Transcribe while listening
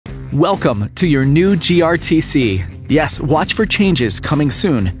Welcome to your new GRTC. Yes, watch for changes coming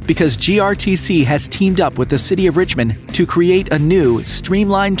soon because GRTC has teamed up with the City of Richmond to create a new,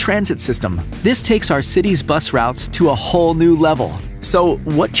 streamlined transit system. This takes our city's bus routes to a whole new level. So,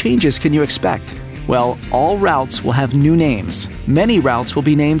 what changes can you expect? Well, all routes will have new names. Many routes will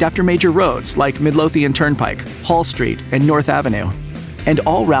be named after major roads like Midlothian Turnpike, Hall Street, and North Avenue. And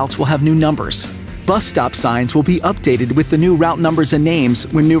all routes will have new numbers. Bus stop signs will be updated with the new route numbers and names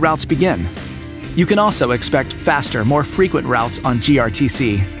when new routes begin. You can also expect faster, more frequent routes on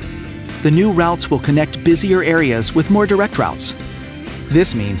GRTC. The new routes will connect busier areas with more direct routes.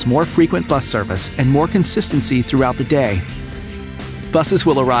 This means more frequent bus service and more consistency throughout the day. Buses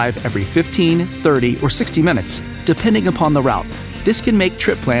will arrive every 15, 30, or 60 minutes, depending upon the route. This can make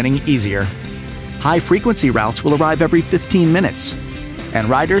trip planning easier. High-frequency routes will arrive every 15 minutes. And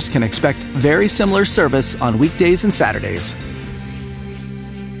riders can expect very similar service on weekdays and Saturdays.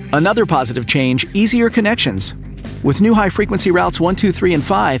 Another positive change, easier connections. With new high-frequency routes 1, 2, 3, and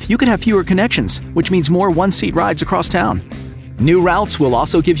 5, you can have fewer connections, which means more one-seat rides across town. New routes will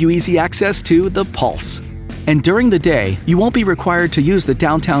also give you easy access to the Pulse. And during the day, you won't be required to use the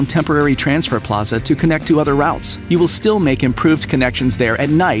downtown temporary transfer plaza to connect to other routes. You will still make improved connections there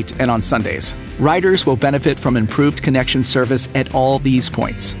at night and on Sundays. Riders will benefit from improved connection service at all these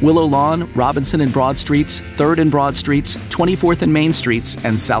points: Willow Lawn, Robinson and Broad Streets, 3rd and Broad Streets, 24th and Main Streets,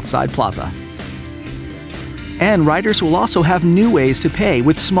 and Southside Plaza. And riders will also have new ways to pay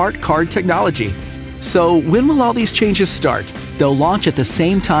with smart card technology. So when will all these changes start? They'll launch at the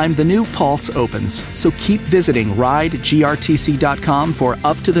same time the new Pulse opens, so keep visiting ridegrtc.com for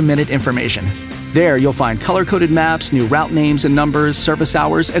up-to-the-minute information. There you'll find color-coded maps, new route names and numbers, service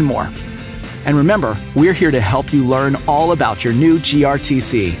hours, and more. And remember, we're here to help you learn all about your new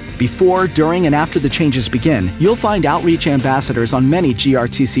GRTC. Before, during, and after the changes begin, you'll find outreach ambassadors on many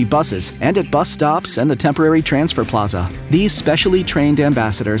GRTC buses and at bus stops and the temporary transfer plaza. These specially trained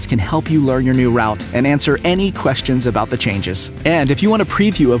ambassadors can help you learn your new route and answer any questions about the changes. And if you want a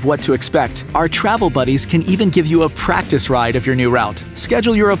preview of what to expect, our travel buddies can even give you a practice ride of your new route.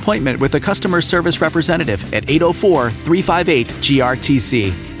 Schedule your appointment with a customer service representative at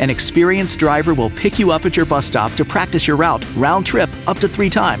 804-358-GRTC. An experienced driver will pick you up at your bus stop to practice your route, round trip, up to 3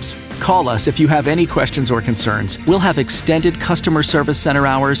 times. Call us if you have any questions or concerns. We'll have extended customer service center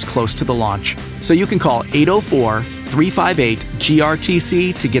hours close to the launch. So you can call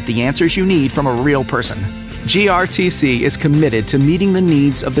 804-358-GRTC to get the answers you need from a real person. GRTC is committed to meeting the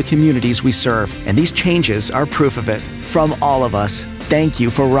needs of the communities we serve, and these changes are proof of it. From all of us, thank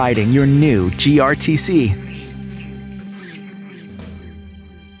you for riding your new GRTC.